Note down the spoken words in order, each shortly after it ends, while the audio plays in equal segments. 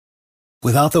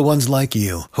Without the ones like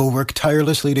you, who work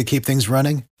tirelessly to keep things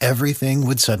running, everything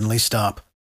would suddenly stop.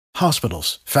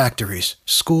 Hospitals, factories,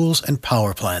 schools, and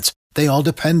power plants, they all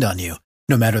depend on you.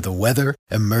 No matter the weather,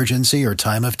 emergency, or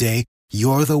time of day,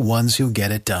 you're the ones who get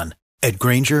it done. At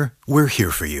Grainger, we're here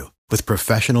for you with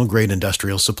professional-grade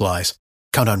industrial supplies.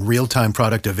 Count on real-time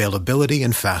product availability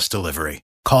and fast delivery.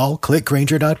 Call,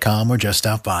 clickgrainger.com, or just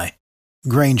stop by.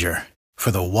 Grainger, for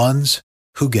the ones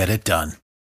who get it done.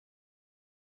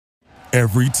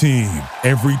 Every team,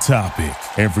 every topic,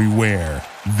 everywhere.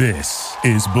 This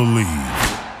is Believe.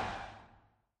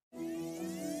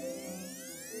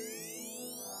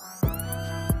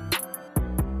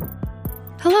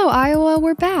 Hello, Iowa.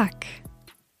 We're back.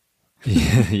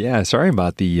 Yeah, sorry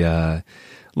about the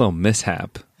little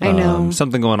mishap. I know.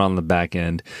 Something going on the back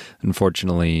end.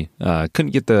 Unfortunately,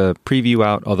 couldn't get the preview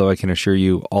out, although I can assure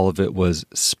you all of it was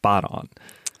spot on.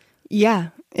 Yeah,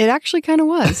 it actually kind of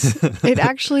was. It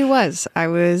actually was. I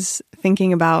was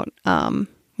thinking about when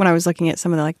I was looking at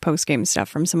some of the post-game stuff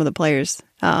from some of the players,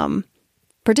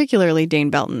 particularly Dane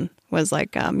Belton was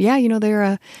like, they're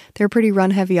a pretty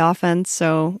run-heavy offense,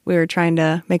 so we were trying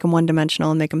to make them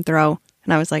one-dimensional and make them throw.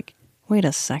 And I was like, wait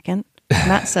a second.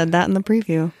 Matt said that in the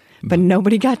preview, but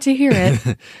nobody got to hear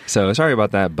it. So sorry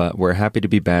about that, but we're happy to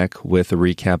be back with a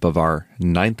recap of our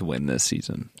 9th win this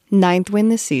season. 9th win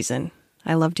this season.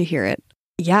 I love to hear it.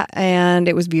 Yeah, and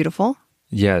it was beautiful.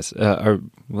 Yes.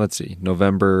 Let's see,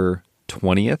 November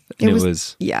 20th? And it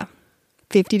was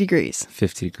 50 degrees.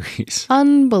 50 degrees.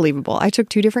 Unbelievable. I took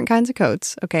 2 different kinds of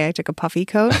coats. Okay, I took a puffy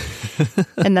coat,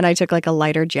 and then I took a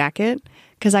lighter jacket,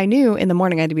 because I knew in the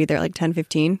morning I had to be there at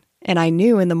 10:15, and I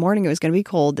knew in the morning it was going to be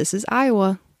cold. This is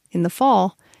Iowa. In the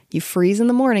fall, you freeze in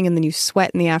the morning, and then you sweat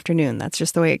in the afternoon. That's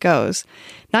just the way it goes.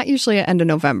 Not usually at end of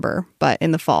November, but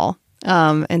in the fall.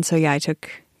 And so, I took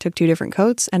 2 different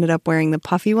coats, ended up wearing the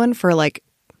puffy one for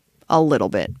a little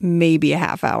bit, maybe a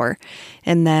half hour.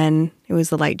 And then it was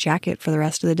the light jacket for the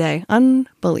rest of the day.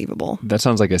 Unbelievable. That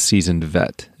sounds like a seasoned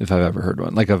vet, if I've ever heard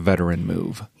one, like a veteran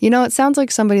move. It sounds like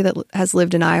somebody that has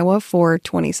lived in Iowa for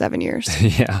 27 years.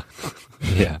 Yeah.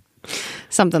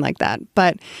 Something like that.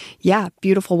 But yeah,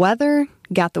 beautiful weather,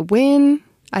 got the win.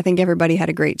 I think everybody had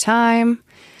a great time.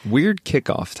 Weird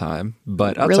kickoff time,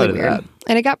 but outside really of weird. that.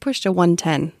 And it got pushed to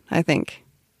 1:10, I think.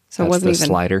 So That's it wasn't the even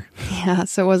slider. Yeah,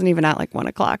 so it wasn't even at 1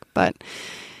 o'clock. But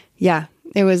yeah,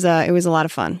 it was a lot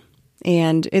of fun.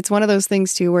 And it's one of those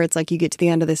things too where it's you get to the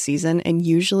end of the season and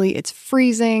usually it's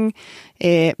freezing.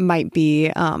 It might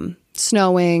be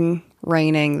snowing,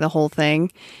 raining, the whole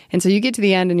thing. And so you get to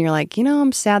the end and you're like,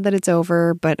 I'm sad that it's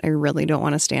over, but I really don't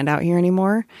want to stand out here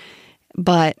anymore.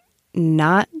 But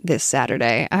not this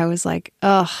Saturday. I was like,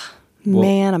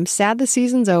 man, I'm sad the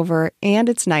season's over and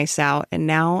it's nice out, and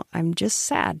now I'm just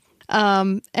sad.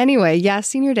 Anyway,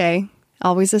 senior day,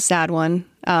 always a sad one.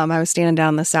 I was standing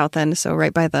down the south end, so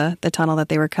right by the tunnel that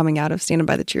they were coming out of, standing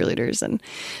by the cheerleaders, and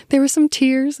there were some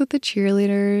tears with the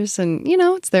cheerleaders, and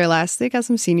it's their last. They got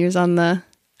some seniors on the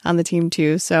team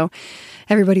too, so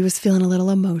everybody was feeling a little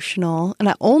emotional.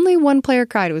 And only one player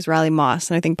cried. It was Riley Moss,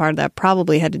 and I think part of that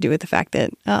probably had to do with the fact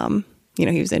that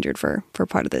he was injured for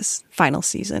part of this final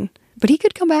season. But he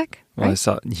could come back, right? Well, I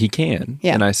saw he can.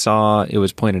 Yeah. And I saw it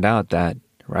was pointed out that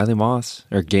Riley Moss,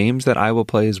 or games that Iowa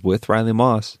plays with Riley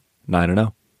Moss,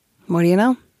 9-0. What do you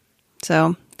know?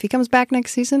 So if he comes back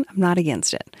next season, I'm not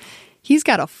against it. He's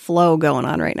got a flow going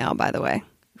on right now, by the way.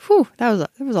 Whew, there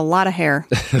was a lot of hair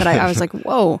that I was like,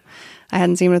 whoa, I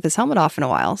hadn't seen him with his helmet off in a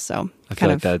while. So I feel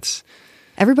like that's...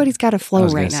 Everybody's got a flow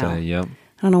right now. Say, yep.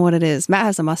 I don't know what it is. Matt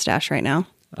has a mustache right now.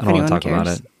 I don't want to talk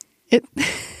about it.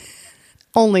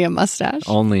 Only a mustache?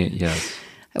 Only, yes.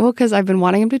 Well, because I've been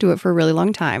wanting him to do it for a really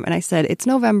long time. And I said, it's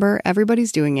November.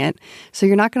 Everybody's doing it. So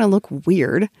you're not going to look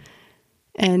weird.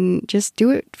 And just do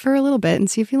it for a little bit and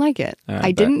see if you like it.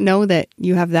 I didn't know that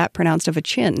you have that pronounced of a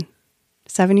chin.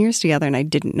 7 years together, and I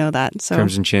didn't know that. So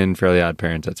Crimson Chin, Fairly Odd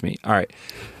Parents, that's me. All right.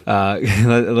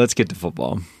 Let's get to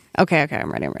football. Okay,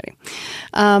 I'm ready.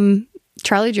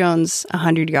 Charlie Jones,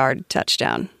 100-yard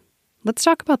touchdown. Let's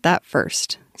talk about that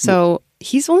first. So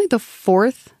he's only the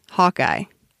 4th Hawkeye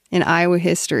in Iowa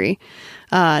history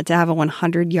to have a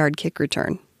 100-yard kick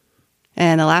return.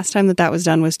 And the last time that was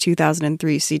done was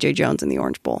 2003, C.J. Jones in the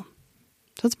Orange Bowl.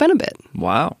 So it's been a bit.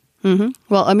 Wow. Mm-hmm.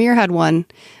 Well, Amir had one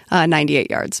 98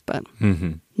 yards, but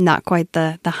not quite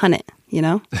the 100,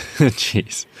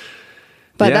 Jeez.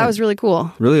 But that was really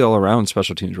cool. Really all around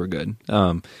special teams were good.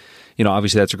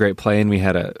 Obviously that's a great play, and we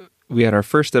had our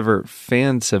first ever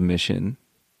fan submission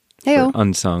for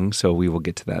Unsung, so we will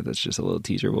get to that. That's just a little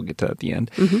teaser. We'll get to that at the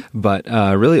end. Mm-hmm. But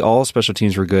really all special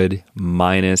teams were good,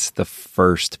 minus the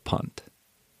first punt.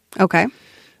 Okay.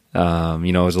 It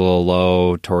was a little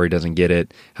low. Torrey doesn't get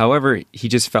it. However, he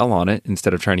just fell on it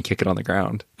instead of trying to kick it on the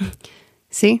ground.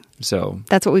 See? So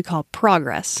that's what we call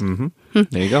progress. Mm-hmm.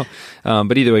 There you go.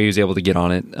 But either way, he was able to get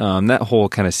on it. That whole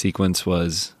kind of sequence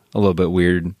was a little bit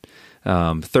weird.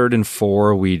 3rd and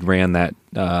 4, we ran that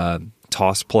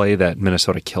toss play that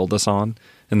Minnesota killed us on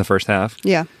in the first half.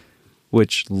 Yeah.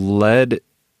 Which led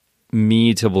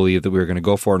me to believe that we were going to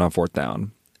go for it on 4th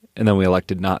down. And then we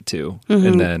elected not to. Mm-hmm.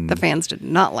 And then the fans did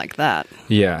not like that.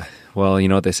 Yeah. Well, you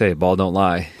know what they say, ball don't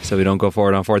lie. So we don't go for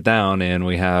it on 4th down, and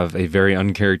we have a very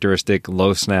uncharacteristic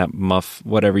low snap muff,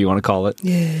 whatever you want to call it.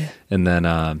 Yeah. And then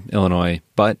Illinois.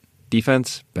 But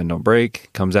defense, bend don't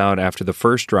break, comes out after the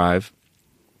first drive.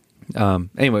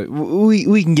 Anyway,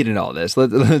 we can get into all this.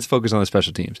 Let's focus on the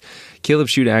special teams. Caleb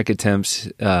Shudak attempts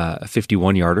a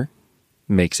 51-yarder,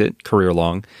 makes it career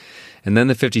long. And then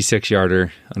the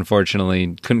 56-yarder,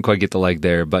 unfortunately, couldn't quite get the leg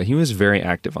there, but he was very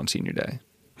active on senior day.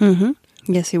 Mm-hmm.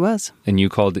 Yes, he was. And you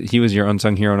called it, he was your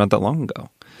unsung hero not that long ago.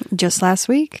 Just last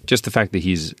week. Just the fact that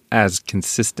he's as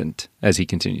consistent as he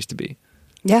continues to be.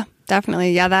 Yeah,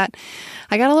 definitely. Yeah, that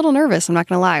I got a little nervous, I'm not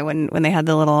going to lie, when they had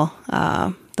the little,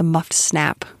 the muffed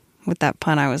snap with that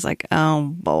punt. I was like, oh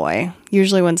boy.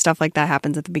 Usually when stuff like that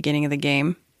happens at the beginning of the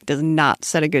game, it does not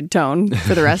set a good tone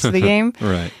for the rest of the game.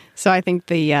 Right. So I think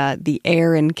the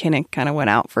air in Kinnick kind of went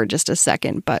out for just a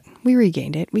second, but we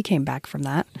regained it. We came back from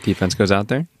that. Defense goes out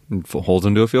there and holds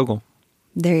them to a field goal.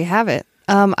 There you have it.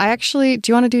 Do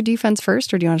you want to do defense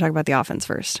first, or do you want to talk about the offense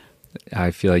first?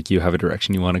 I feel like you have a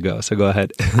direction you want to go, so go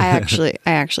ahead. I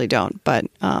actually don't, but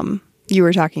you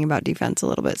were talking about defense a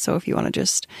little bit, so if you want to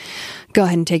just go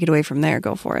ahead and take it away from there,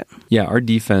 go for it. Yeah, our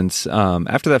defense,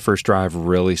 after that first drive,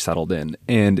 really settled in.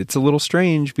 And it's a little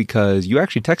strange because you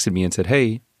actually texted me and said,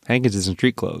 hey, Hankins is in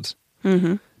street clothes.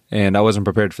 Mm-hmm. And I wasn't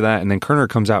prepared for that. And then Kerner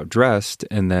comes out dressed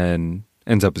and then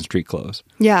ends up in street clothes.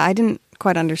 Yeah, I didn't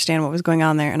quite understand what was going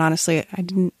on there. And honestly, I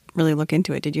didn't really look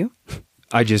into it. Did you?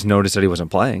 I just noticed that he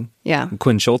wasn't playing. Yeah.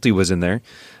 Quinn Schulte was in there.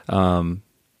 And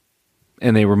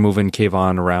they were moving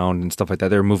Kayvon around and stuff like that.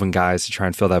 They were moving guys to try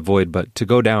and fill that void. But to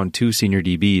go down 2 senior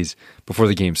DBs before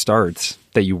the game starts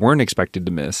that you weren't expected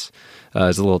to miss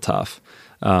is a little tough.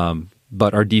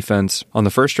 But our defense, on the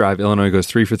first drive, Illinois goes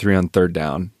 3 for 3 on 3rd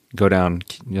down, go down,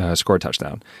 score a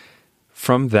touchdown.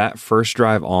 From that first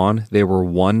drive on, they were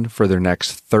 1 for their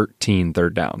next 13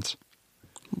 third downs.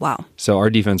 Wow. So our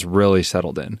defense really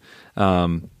settled in.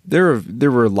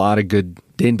 There were a lot of good.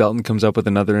 Dane Belton comes up with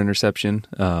another interception.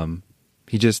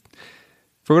 He just,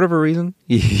 for whatever reason,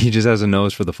 he just has a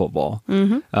nose for the football.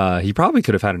 Mm-hmm. He probably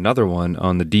could have had another one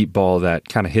on the deep ball that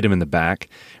kind of hit him in the back.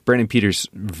 Brandon Peters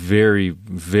very,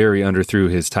 very underthrew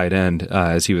his tight end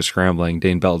as he was scrambling.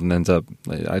 Dane Belton ends up,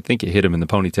 I think it hit him in the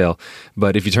ponytail,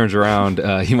 but if he turns around,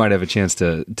 he might have a chance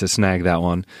to snag that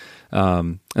one.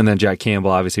 And then Jack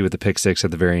Campbell, obviously, with the pick 6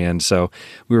 at the very end. So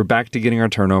we were back to getting our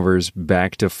turnovers,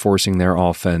 back to forcing their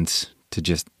offense to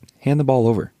just hand the ball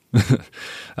over.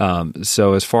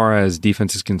 So as far as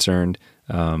defense is concerned,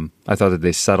 I thought that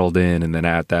they settled in, and then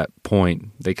at that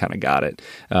point, they kind of got it.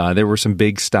 There were some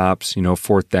big stops,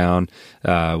 4th down.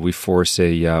 We force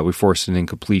an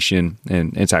incompletion,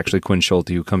 and it's actually Quinn Schulte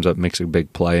who comes up and makes a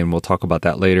big play, and we'll talk about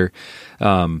that later.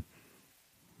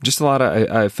 Just a lot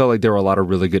of, I felt like there were a lot of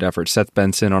really good efforts. Seth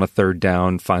Benson on a 3rd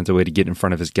down finds a way to get in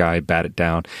front of his guy, bat it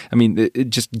down. I mean, it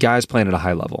just guys playing at a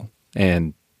high level,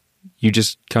 and you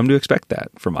just come to expect that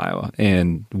from Iowa.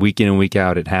 And week in and week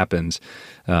out, it happens.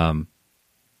 And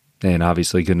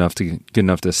obviously good enough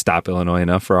to stop Illinois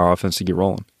enough for our offense to get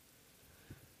rolling.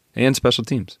 And special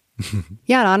teams.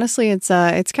 Yeah, and honestly, it's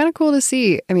kind of cool to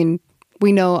see. I mean,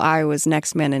 we know Iowa's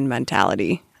next man in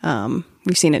mentality.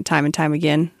 We've seen it time and time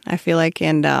again, I feel like,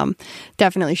 and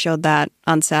definitely showed that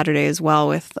on Saturday as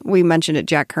well. We mentioned it,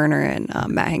 Jack Kerner and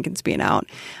Matt Hankins being out.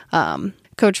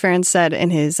 Coach Ferentz said in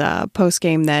his post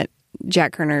game that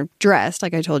Jack Kerner dressed,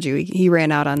 like I told you, he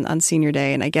ran out on senior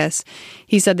day, and I guess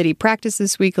he said that he practiced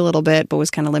this week a little bit, but was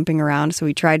kind of limping around, so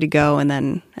he tried to go and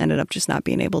then ended up just not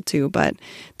being able to, but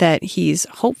that he's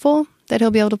hopeful that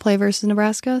he'll be able to play versus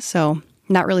Nebraska, so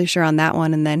not really sure on that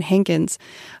one. And then Hankins,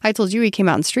 I told you he came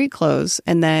out in street clothes,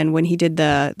 and then when he did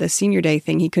the senior day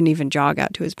thing, he couldn't even jog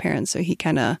out to his parents, so he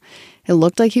it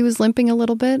looked like he was limping a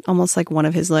little bit, almost like one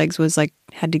of his legs was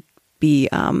had to be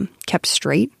kept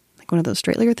straight, like one of those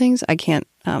straight legger things. I can't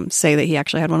say that he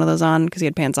actually had one of those on because he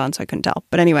had pants on, so I couldn't tell.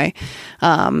 But anyway,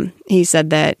 he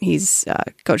said that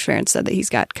Coach Ferentz said that he's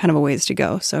got kind of a ways to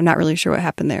go, so not really sure what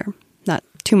happened there. Not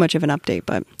too much of an update,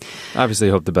 but obviously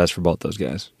hope the best for both those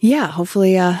guys. Yeah,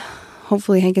 hopefully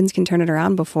Hankins can turn it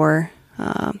around before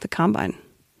the combine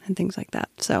and things like that.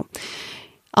 So,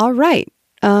 all right.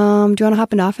 Do you want to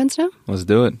hop into offense now? Let's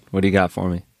do it. What do you got for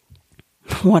me?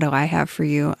 What do I have for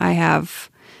you?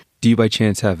 Do you by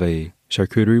chance have a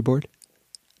charcuterie board?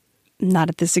 Not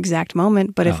at this exact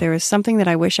moment, but if there was something that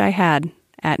I wish I had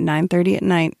at 9:30 at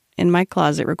night in my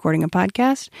closet recording a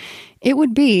podcast, it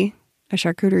would be a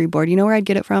charcuterie board. You know where I'd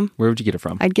get it from? Where would you get it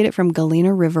from? I'd get it from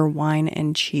Galena River Wine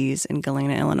and Cheese in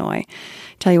Galena, Illinois.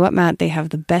 Tell you what, Matt, they have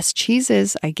the best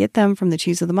cheeses. I get them from the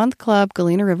Cheese of the Month Club,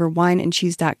 Galena River Wine and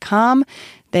Cheese.com.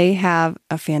 They have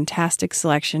a fantastic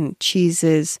selection: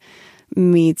 cheeses,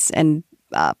 meats, and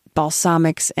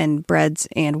balsamics and breads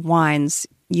and wines.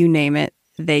 You name it,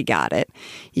 they got it.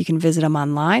 You can visit them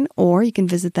online, or you can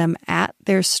visit them at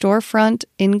their storefront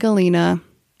in Galena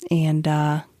and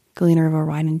Galena River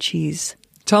Wine and Cheese.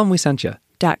 Tell them we sent you.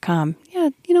 .com. Yeah,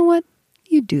 you know what?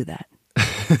 You do that.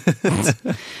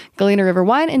 Galena River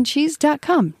Wine and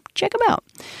Cheese.com. Check them out.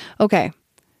 Okay.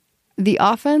 The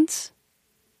offense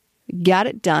got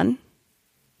it done.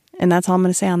 And that's all I'm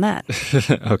going to say on that.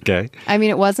 Okay. I mean,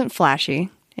 it wasn't flashy.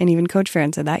 And even Coach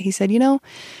Farron said that. He said,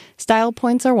 style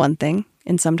points are one thing,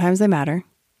 and sometimes they matter.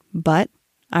 But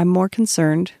I'm more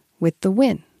concerned with the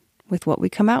win, with what we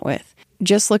come out with.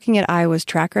 Just looking at Iowa's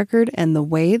track record and the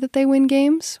way that they win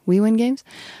games,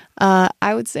 I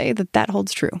would say that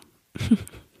holds true.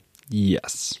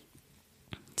 Yes.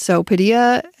 So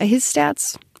Padilla, his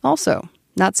stats also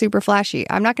not super flashy.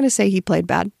 I'm not going to say he played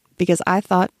bad because I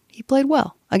thought he played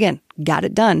well. Again, got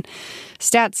it done.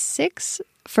 Stats 6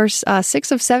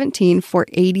 of 17 for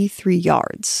 83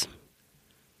 yards.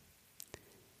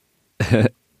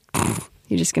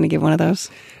 You're just going to give one of those?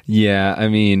 Yeah, I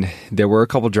mean, there were a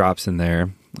couple drops in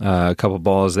there, a couple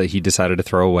balls that he decided to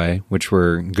throw away, which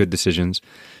were good decisions.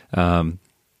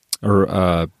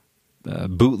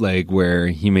 Bootleg where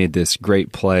he made this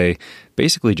great play,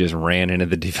 basically just ran into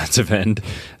the defensive end,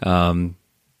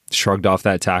 shrugged off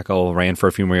that tackle, ran for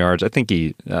a few more yards. I think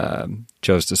he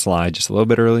chose to slide just a little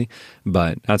bit early,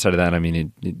 but outside of that, I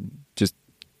mean, it just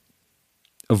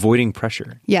avoiding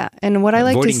pressure. Yeah, and what I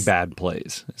like avoiding bad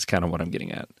plays is kind of what I'm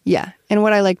getting at. Yeah, and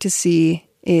what I like to see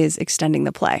is extending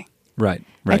the play. Right.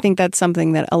 I think that's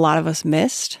something that a lot of us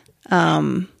missed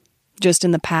just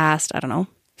in the past, I don't know,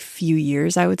 few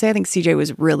years, I would say. I think CJ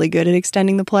was really good at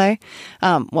extending the play.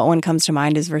 What one comes to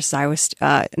mind is versus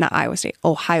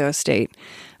Ohio State.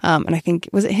 And I think,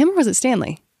 was it him or was it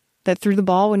Stanley that threw the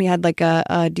ball when he had like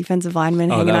a defensive lineman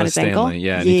hanging on his Stanley. ankle?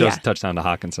 Yeah, and he throws a touchdown to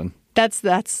Hawkinson. That's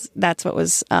what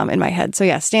was in my head. So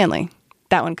yeah, Stanley.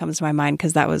 That one comes to my mind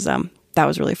because that was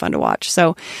really fun to watch.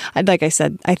 So, like I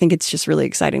said, I think it's just really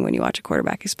exciting when you watch a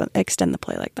quarterback extend the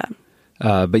play like that.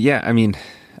 But yeah, I mean,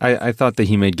 I thought that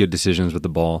he made good decisions with the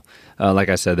ball. Like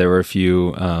I said, there were a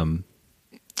few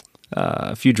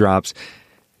drops.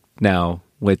 Now,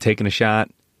 with taking a shot,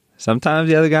 sometimes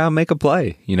the other guy will make a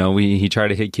play. He tried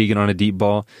to hit Keegan on a deep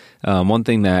ball. One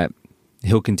thing that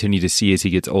he'll continue to see as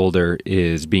he gets older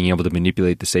is being able to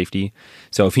manipulate the safety.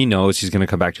 So if he knows he's going to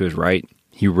come back to his right,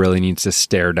 he really needs to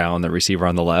stare down the receiver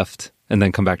on the left and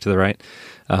then come back to the right.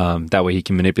 That way he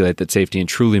can manipulate that safety and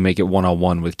truly make it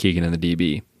one-on-one with Keegan and the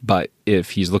DB. But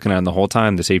if he's looking at him the whole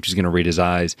time, the safety's going to read his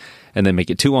eyes and then make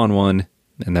it 2-on-1,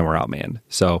 and then we're outmanned.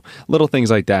 So little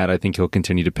things like that I think he'll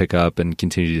continue to pick up and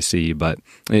continue to see. But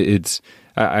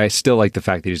I still like the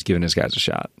fact that he's giving his guys a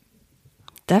shot.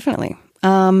 Definitely.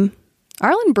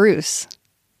 Arlen Bruce.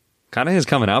 Kind of his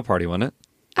coming out party, wasn't it?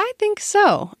 I think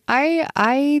so.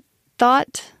 I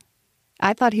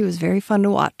thought he was very fun to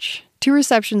watch. 2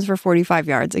 receptions for 45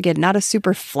 yards. Again, not a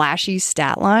super flashy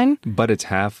stat line. But it's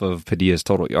half of Padilla's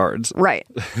total yards. Right.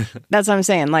 That's what I'm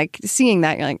saying. Like, seeing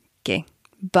that, you're like, okay.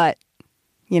 But,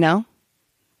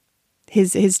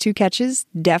 his 2 catches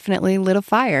definitely lit a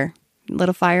fire. Lit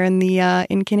a fire in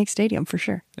Kinnick Stadium, for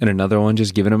sure. And another one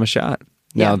just giving him a shot.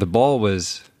 Yeah. Now, the ball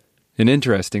was an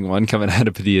interesting one coming out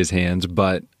of Padilla's hands,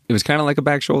 but it was kind of like a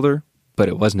back shoulder, but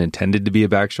it wasn't intended to be a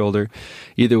back shoulder.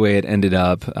 Either way, it ended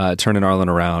up turning Arlen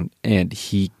around, and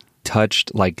he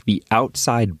touched like the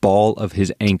outside ball of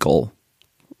his ankle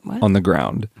on the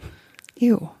ground.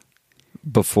 Ew.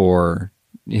 Before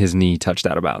his knee touched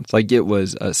out of bounds. Like, it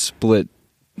was a split,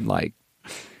 like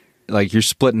you're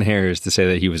splitting hairs to say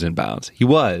that he was in bounds. He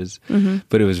was,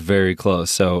 but it was very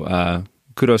close. So,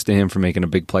 kudos to him for making a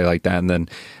big play like that. And then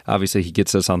obviously he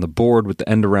gets us on the board with the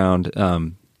end around.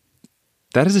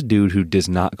 That is a dude who does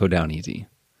not go down easy.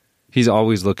 He's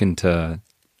always looking to,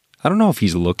 I don't know if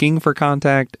he's looking for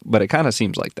contact, but it kind of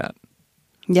seems like that.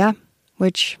 Yeah,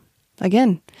 which,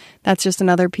 again, that's just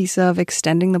another piece of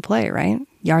extending the play, right?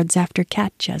 Yards after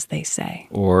catch, as they say.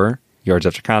 Or yards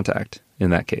after contact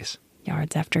in that case.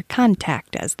 Yards after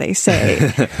contact, as they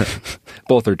say.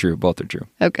 Both are true. Both are true.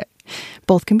 Okay.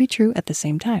 Both can be true at the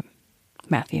same time.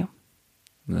 Matthew.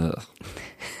 Ugh.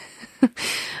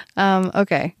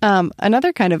 Okay.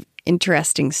 Another kind of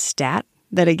interesting stat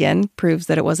that, again, proves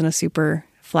that it wasn't a super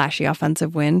flashy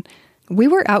offensive win. We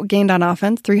were outgained on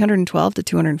offense 312 to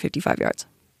 255 yards.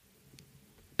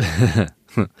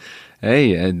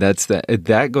 Hey,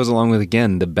 that goes along with,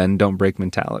 again, the bend don't break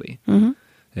mentality. Mm-hmm.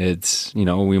 It's,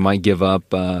 we might give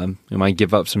up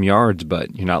some yards,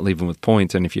 but you're not leaving with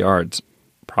points. And if yards,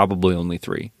 probably only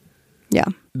 3. Yeah.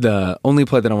 The only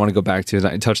play that I want to go back to, is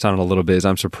I touched on it a little bit, is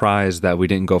I'm surprised that we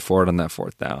didn't go forward on that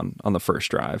 4th down on the first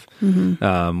drive.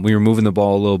 Mm-hmm. We were moving the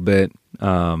ball a little bit.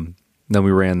 Then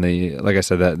we ran like I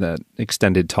said, that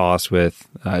extended toss with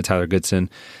Tyler Goodson.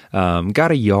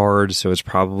 Got a yard, so it's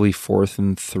probably 4th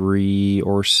and 3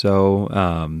 or so.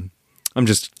 I'm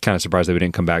just kind of surprised that we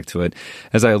didn't come back to it.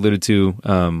 As I alluded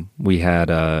to, we had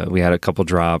a couple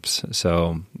drops,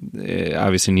 so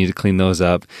obviously need to clean those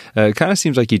up. It kind of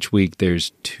seems like each week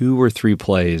there's 2 or 3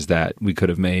 plays that we could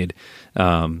have made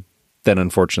that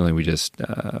unfortunately we just,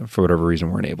 for whatever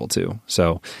reason, weren't able to.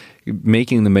 So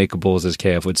making the makeables, as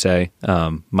KF would say,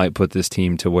 might put this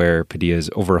team to where Padilla's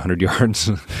over 100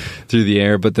 yards through the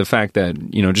air. But the fact that,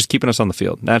 just keeping us on the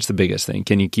field, that's the biggest thing.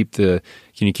 Can you keep the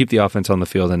offense on the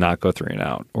field and not go 3 and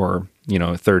out, or,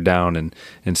 3rd down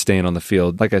and staying on the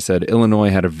field? Like I said, Illinois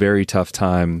had a very tough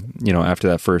time, after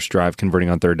that first drive converting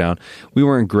on 3rd down. We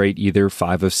weren't great either,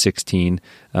 5 of 16.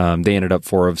 They ended up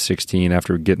 4 of 16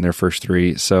 after getting their first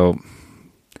 3. So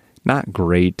not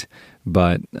great,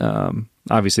 but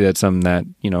obviously that's something that,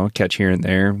 catch here and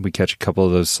there. We catch a couple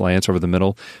of those slants over the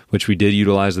middle, which we did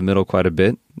utilize the middle quite a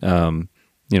bit.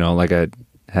 Like I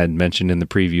had mentioned in the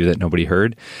preview that nobody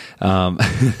heard.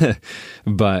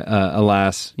 But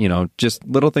alas, just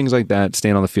little things like that,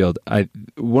 staying on the field.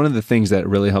 One of the things that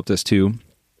really helped us too,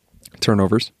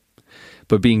 turnovers,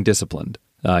 but being disciplined.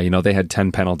 They had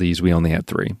 10 penalties. We only had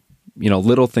 3.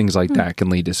 Little things like that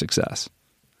can lead to success.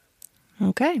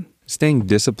 Okay. Staying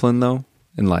disciplined, though,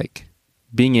 and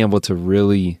being able to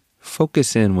really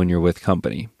focus in when you're with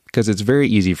company, because it's very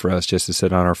easy for us just to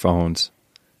sit on our phones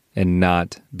and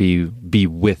not be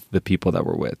with the people that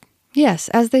we're with. Yes,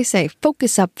 as they say,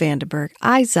 focus up, Vandenberg.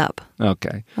 Eyes up.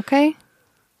 Okay. Okay?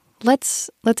 Let's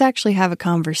actually have a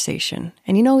conversation.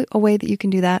 And a way that you can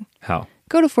do that? How?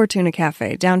 Go to Fortuna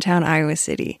Cafe, downtown Iowa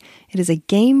City. It is a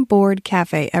game board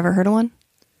cafe. Ever heard of one?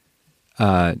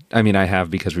 I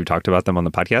have, because we've talked about them on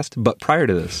the podcast, but prior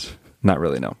to this, not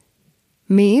really, no.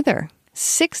 Me either.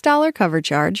 $6 cover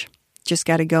charge. Just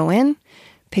got to go in,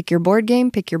 pick your board game,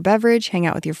 pick your beverage, hang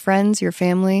out with your friends, your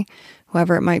family,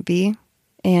 whoever it might be,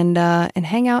 and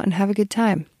hang out and have a good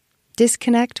time.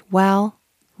 Disconnect while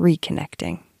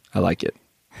reconnecting. I like it.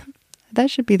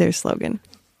 That should be their slogan.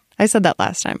 I said that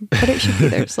last time, but it should be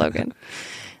their slogan.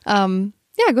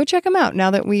 Yeah, go check them out.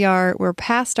 Now that we're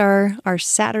past our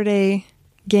Saturday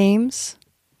games,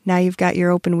 now you've got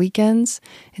your open weekends.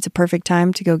 It's a perfect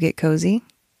time to go get cozy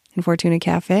in Fortuna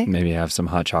Cafe. Maybe have some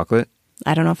hot chocolate.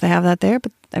 I don't know if they have that there,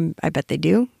 but I bet they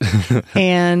do.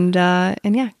 and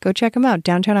yeah, go check them out.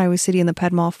 Downtown Iowa City in the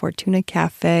Ped Mall, Fortuna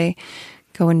Cafe.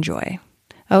 Go enjoy.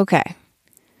 Okay.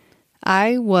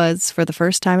 I was, for the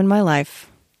first time in my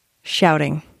life,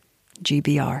 shouting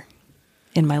GBR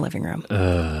in my living room.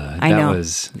 I know.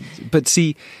 But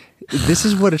see, this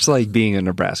is what it's like being a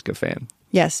Nebraska fan.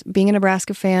 Yes, being a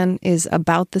Nebraska fan is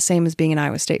about the same as being an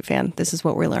Iowa State fan. This is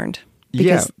what we learned.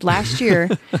 Because last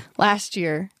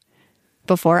year,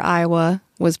 before Iowa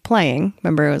was playing,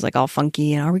 remember it was all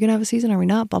funky and are we going to have a season? Are we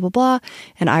not? Blah, blah, blah.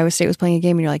 And Iowa State was playing a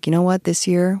game and you're like, you know what? This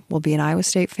year we'll be an Iowa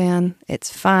State fan.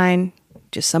 It's fine.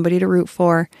 Just somebody to root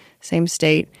for. Same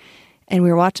state. And we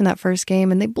were watching that first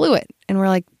game and they blew it. And we're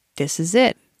like, this is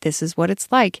it. This is what it's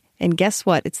like. And guess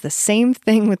what? It's the same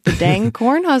thing with the dang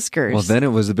Cornhuskers. Well, then it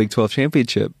was the Big 12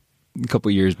 championship a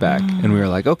couple years back. And we were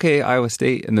like, okay, Iowa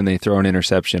State. And then they throw an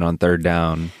interception on 3rd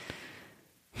down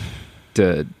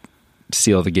to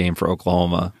seal the game for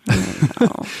Oklahoma.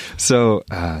 So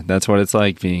that's what it's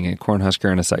like being a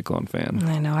Cornhusker and a Cyclone fan.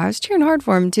 I know. I was cheering hard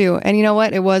for him too. And you know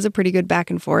what? It was a pretty good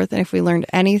back and forth. And if we learned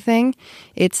anything,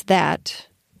 it's that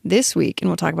this week, and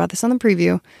we'll talk about this on the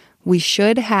preview, we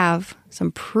should have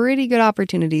some pretty good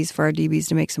opportunities for our DBs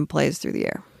to make some plays through the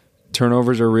air.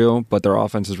 Turnovers are real, but their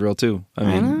offense is real too. I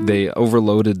mean, they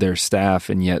overloaded their staff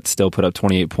and yet still put up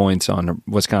 28 points on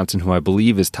Wisconsin, who I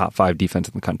believe is top 5 defense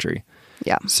in the country.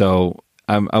 Yeah. So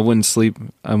I wouldn't sleep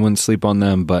on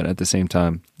them, but at the same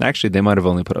time, actually, they might have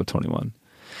only put up 21.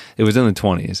 It was in the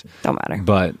 20s. Don't matter.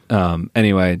 But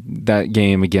anyway, that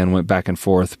game again went back and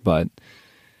forth. But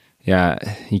yeah,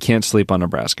 you can't sleep on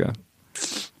Nebraska.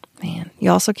 Man, you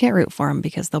also can't root for them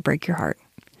because they'll break your heart.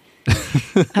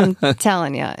 I'm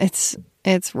telling you,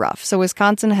 it's rough. So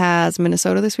Wisconsin has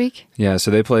Minnesota this week? Yeah,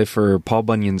 so they play for Paul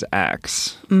Bunyan's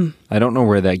Axe. I don't know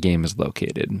where that game is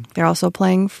located. They're also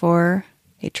playing for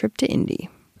a trip to Indy.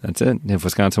 That's it. If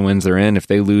Wisconsin wins, they're in. If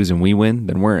they lose and we win,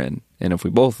 then we're in. And if we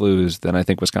both lose, then I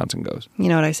think Wisconsin goes. You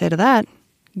know what I say to that?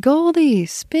 Goldie,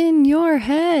 spin your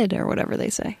head, or whatever they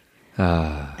say.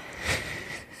 Well,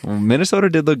 Minnesota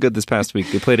did look good this past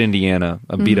week. They played Indiana,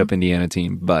 a beat-up Indiana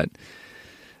team. But,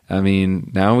 I mean,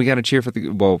 now we got to cheer for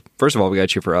well, first of all, we got to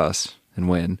cheer for us and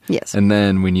win. Yes. And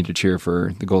then we need to cheer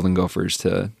for the Golden Gophers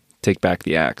to take back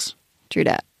the Axe. True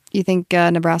that. You think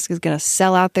Nebraska's going to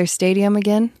sell out their stadium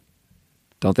again?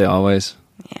 Don't they always?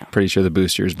 Yeah. Pretty sure the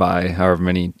boosters buy however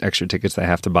many extra tickets they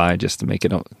have to buy just to make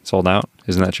it sold out.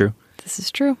 Isn't that true? This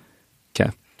is true.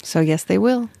 Okay. So yes, they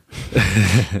will.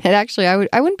 And actually, I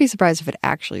wouldn't be surprised if it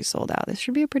actually sold out. This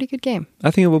should be a pretty good game.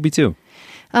 I think it will be too.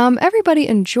 Everybody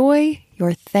enjoy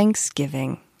your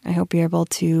Thanksgiving. I hope you're able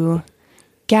to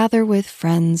gather with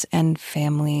friends and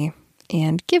family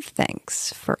and give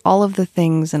thanks for all of the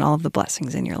things and all of the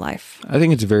blessings in your life. I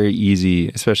think it's very easy,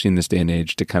 especially in this day and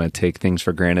age, to kind of take things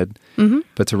for granted,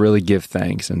 but to really give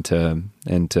thanks and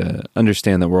to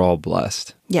understand that we're all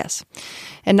blessed. Yes.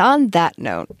 And on that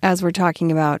note, as we're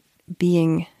talking about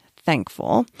being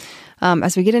thankful,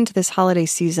 as we get into this holiday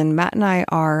season, Matt and I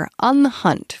are on the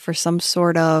hunt for some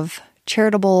sort of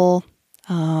charitable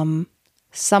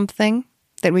something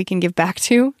that we can give back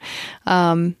to.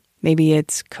 Maybe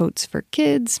it's coats for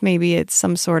kids. Maybe it's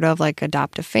some sort of like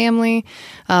adopt a family,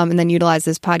 and then utilize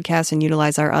this podcast and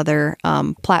utilize our other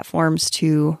platforms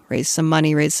to raise some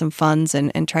money, raise some funds,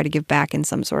 and try to give back in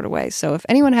some sort of way. So if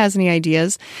anyone has any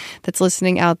ideas that's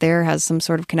listening out there, has some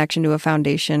sort of connection to a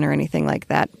foundation or anything like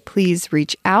that, please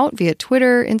reach out via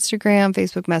Twitter, Instagram,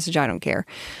 Facebook message. I don't care.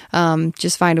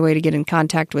 Just find a way to get in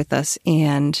contact with us,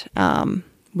 and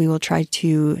we will try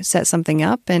to set something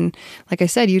up and, like I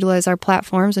said, utilize our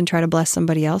platforms and try to bless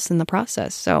somebody else in the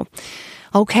process. So,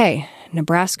 okay,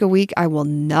 Nebraska week. I will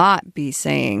not be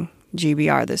saying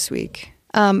GBR this week.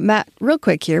 Matt, real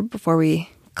quick here before we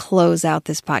close out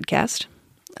this podcast.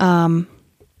 Unsung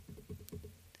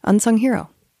hero.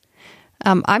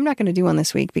 I'm not going to do one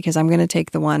this week because I'm going to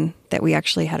take the one that we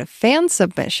actually had a fan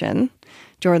submission.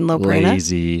 Jordan Loperena.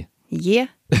 Lazy. Yeah.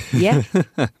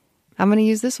 I'm going to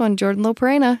use this one. Jordan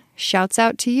Loperena, shouts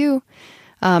out to you.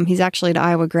 He's actually an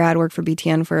Iowa grad, worked for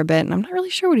BTN for a bit, and I'm not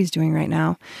really sure what he's doing right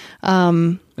now.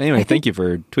 Anyway, thank you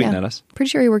for tweeting at us. Pretty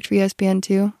sure he worked for ESPN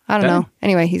too. I don't know.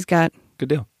 Anyway, he's got good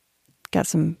deal. Got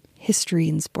some history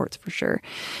in sports for sure.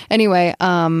 Anyway,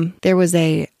 there was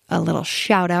a little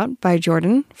shout out by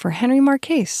Jordan for Henry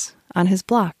Marchese on his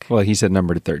block. Well, he said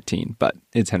number 13, but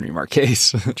it's Henry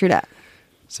Marchese. True that.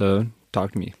 So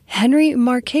talk to me. Henry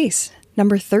Marchese.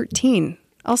 Number 13.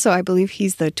 Also, I believe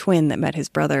he's the twin that met his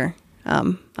brother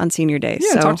on senior day.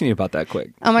 Yeah, talk to me about that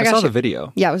quick. Oh my gosh. I saw the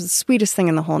video. Yeah, it was the sweetest thing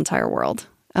in the whole entire world.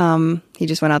 He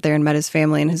just went out there and met his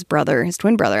family, and his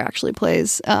twin brother actually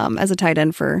plays as a tight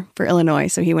end for Illinois.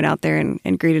 So he went out there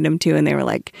and greeted him too, and they were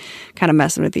like kind of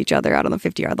messing with each other out on the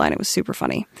 50-yard line. It was super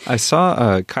funny. I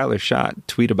saw Kyler Schott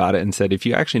tweet about it and said, if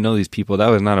you actually know these people, that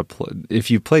was not if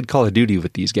you played Call of Duty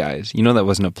with these guys, you know that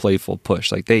wasn't a playful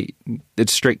push. Like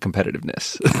it's straight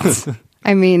competitiveness.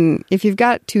 I mean, if you've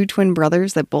got two twin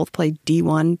brothers that both play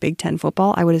D1 Big Ten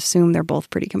football, I would assume they're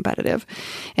both pretty competitive.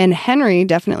 And Henry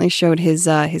definitely showed his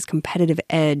competitive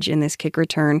edge in this kick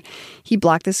return. He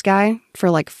blocked this guy for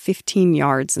like 15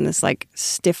 yards in this like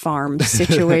stiff arm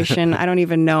situation. I don't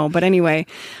even know. But anyway,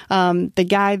 the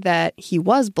guy that he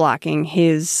was blocking,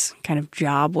 his kind of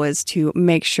job was to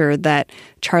make sure that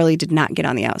Charlie did not get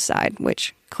on the outside,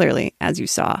 which clearly, as you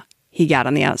saw, he got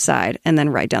on the outside, and then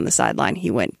right down the sideline,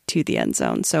 he went to the end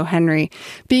zone. So Henry,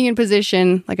 being in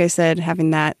position, like I said, having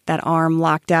that arm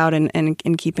locked out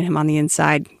and keeping him on the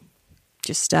inside,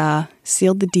 just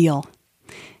sealed the deal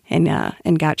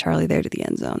and got Charlie there to the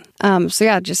end zone.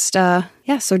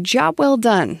 So job well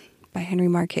done by Henry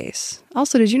Marchese.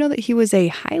 Also, did you know that he was a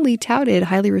highly touted,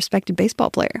 highly respected baseball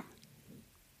player?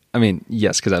 I mean,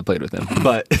 yes, because I played with him,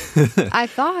 but I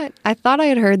thought I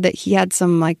had heard that he had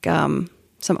some like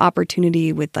some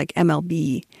opportunity with like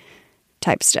MLB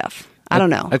type stuff. I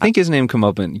don't know. I think his name came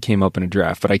up in a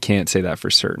draft, but I can't say that for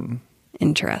certain.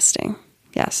 Interesting.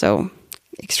 Yeah, so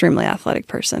extremely athletic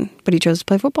person, but he chose to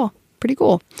play football. Pretty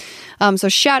cool. So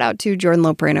shout out to Jordan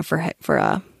Loperena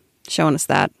for showing us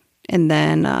that. And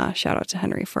then shout out to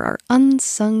Henry for our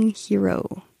unsung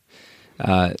hero.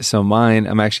 So mine,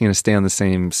 I'm actually going to stay on the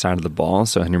same side of the ball.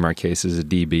 So Henry Marchese is a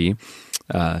DB.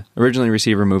 Originally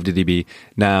receiver, moved to DB.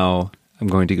 Now I'm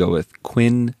going to go with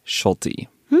Quinn Schulte.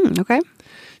 Okay.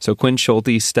 So Quinn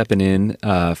Schulte stepping in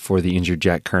for the injured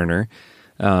Jack Kerner.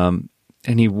 And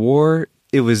he wore,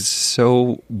 it was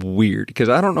so weird because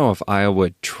I don't know if Iowa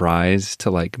tries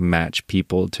to like match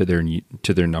people to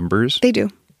their numbers. They do.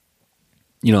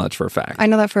 You know, that's for a fact. I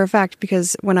know that for a fact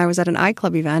because when I was at an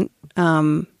iClub event,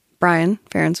 Brian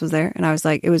Ferentz was there, and I was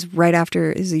like, it was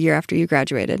a year after you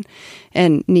graduated.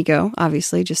 And Nico,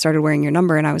 obviously, just started wearing your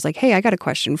number, and I was like, hey, I got a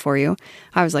question for you.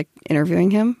 I was like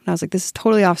interviewing him, and I was like, this is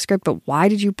totally off script, but why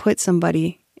did you put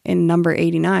somebody in number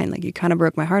 89? Like, you kind of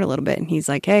broke my heart a little bit. And he's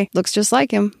like, hey, looks just like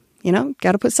him, you know,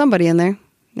 got to put somebody in there.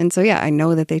 And so, yeah, I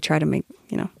know that they try to make,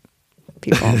 you know,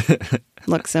 people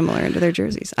look similar into their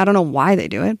jerseys. I don't know why they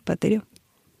do it, but they do.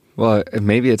 Well,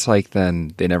 maybe it's like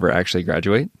then they never actually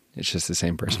graduate. It's just the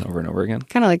same person over and over again.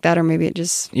 Kind of like that, or maybe it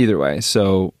just... Either way.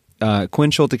 So Quinn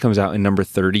Schulte comes out in number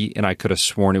 30, and I could have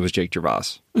sworn it was Jake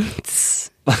Gervais.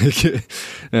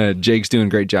 Jake's doing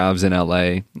great jobs in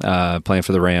L.A., playing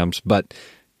for the Rams, but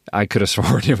I could have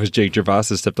sworn it was Jake Gervais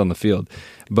that stepped on the field.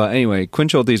 But anyway, Quinn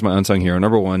Schulte is my unsung hero.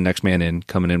 Number one, next man in,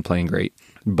 coming in, playing great.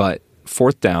 But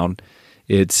fourth down,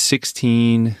 it's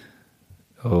 16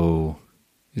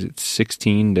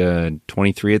 to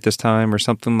 23 at this time or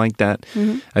something like that?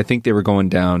 Mm-hmm. I think they were going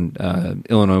down.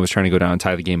 Illinois was trying to go down and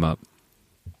tie the game up.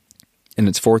 And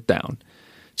it's fourth down.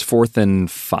 It's 4th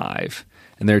and 5.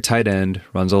 And their tight end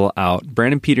runs a little out.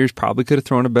 Brandon Peters probably could have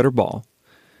thrown a better ball.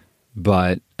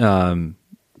 But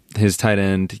his tight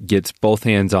end gets both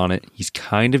hands on it. He's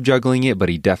kind of juggling it, but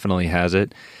he definitely has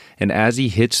it. And as he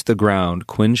hits the ground,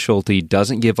 Quinn Schulte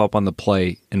doesn't give up on the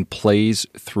play and plays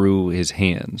through his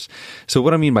hands. So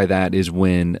what I mean by that is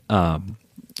when a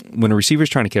receiver's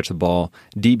trying to catch the ball,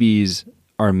 DBs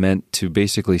are meant to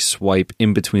basically swipe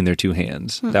in between their two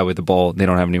hands. That way the ball, they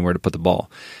don't have anywhere to put the ball.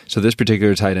 So this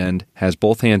particular tight end has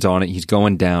both hands on it. He's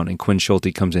going down, and Quinn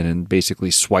Schulte comes in and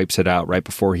basically swipes it out right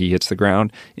before he hits the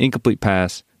ground. Incomplete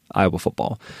pass, Iowa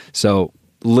football. So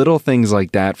little things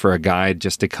like that for a guy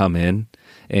just to come in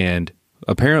and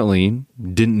apparently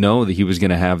didn't know that he was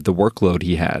going to have the workload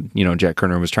he had. You know, Jack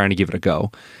Kerner was trying to give it a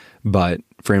go. But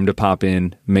for him to pop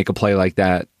in, make a play like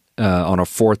that on a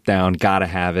fourth down, got to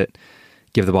have it,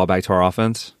 give the ball back to our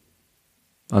offense,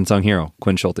 unsung hero,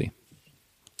 Quinn Schulte.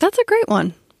 That's a great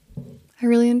one. I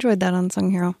really enjoyed that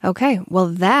unsung hero. Okay, well,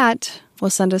 that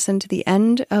will send us into the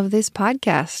end of this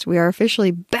podcast. We are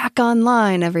officially back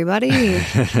online, everybody.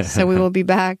 So we will be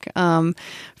back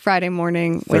Friday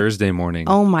morning. Thursday morning.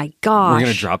 Oh my gosh. We're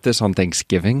going to drop this on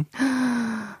Thanksgiving.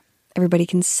 Everybody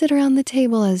can sit around the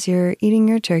table as you're eating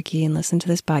your turkey and listen to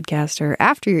this podcast, or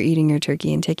after you're eating your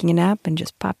turkey and taking a nap and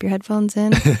just pop your headphones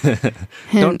in.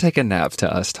 Don't take a nap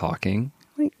to us talking.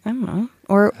 I don't know.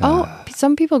 Or,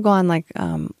 some people go on like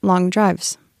long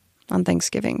drives on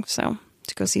Thanksgiving, so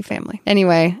to go see family.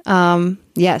 Anyway,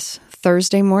 yes,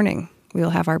 Thursday morning, we will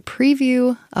have our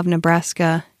preview of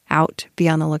Nebraska out. Be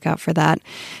on the lookout for that.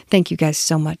 Thank you guys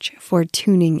so much for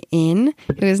tuning in.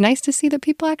 It was nice to see that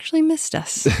people actually missed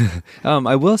us.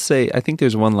 I will say, I think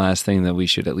there's one last thing that we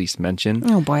should at least mention.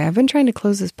 Oh boy, I've been trying to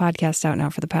close this podcast out now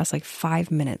for the past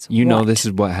 5 minutes. You know, this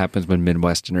is what happens when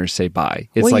Midwesterners say bye.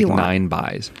 It's like 9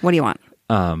 byes. What do you want?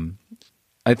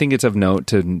 I think it's of note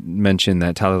to mention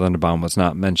that Tyler Linderbaum was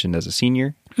not mentioned as a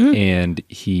senior, and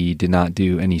he did not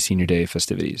do any senior day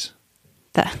festivities.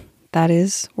 That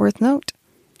is worth note.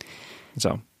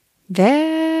 So,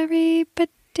 very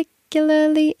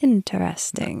particularly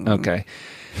interesting. Okay.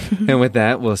 And with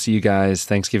that, we'll see you guys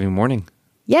Thanksgiving morning.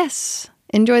 Yes.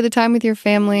 Enjoy the time with your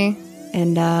family,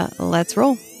 and let's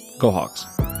roll. Go Hawks.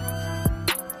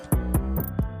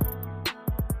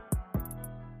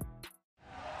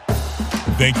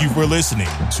 Thank you for listening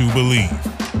to Believe.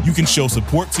 You can show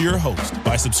support to your host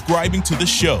by subscribing to the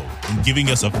show and giving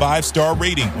us a 5-star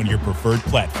rating on your preferred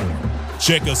platform.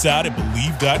 Check us out at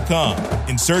Believe.com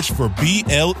and search for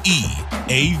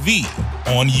BLEAV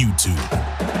on YouTube.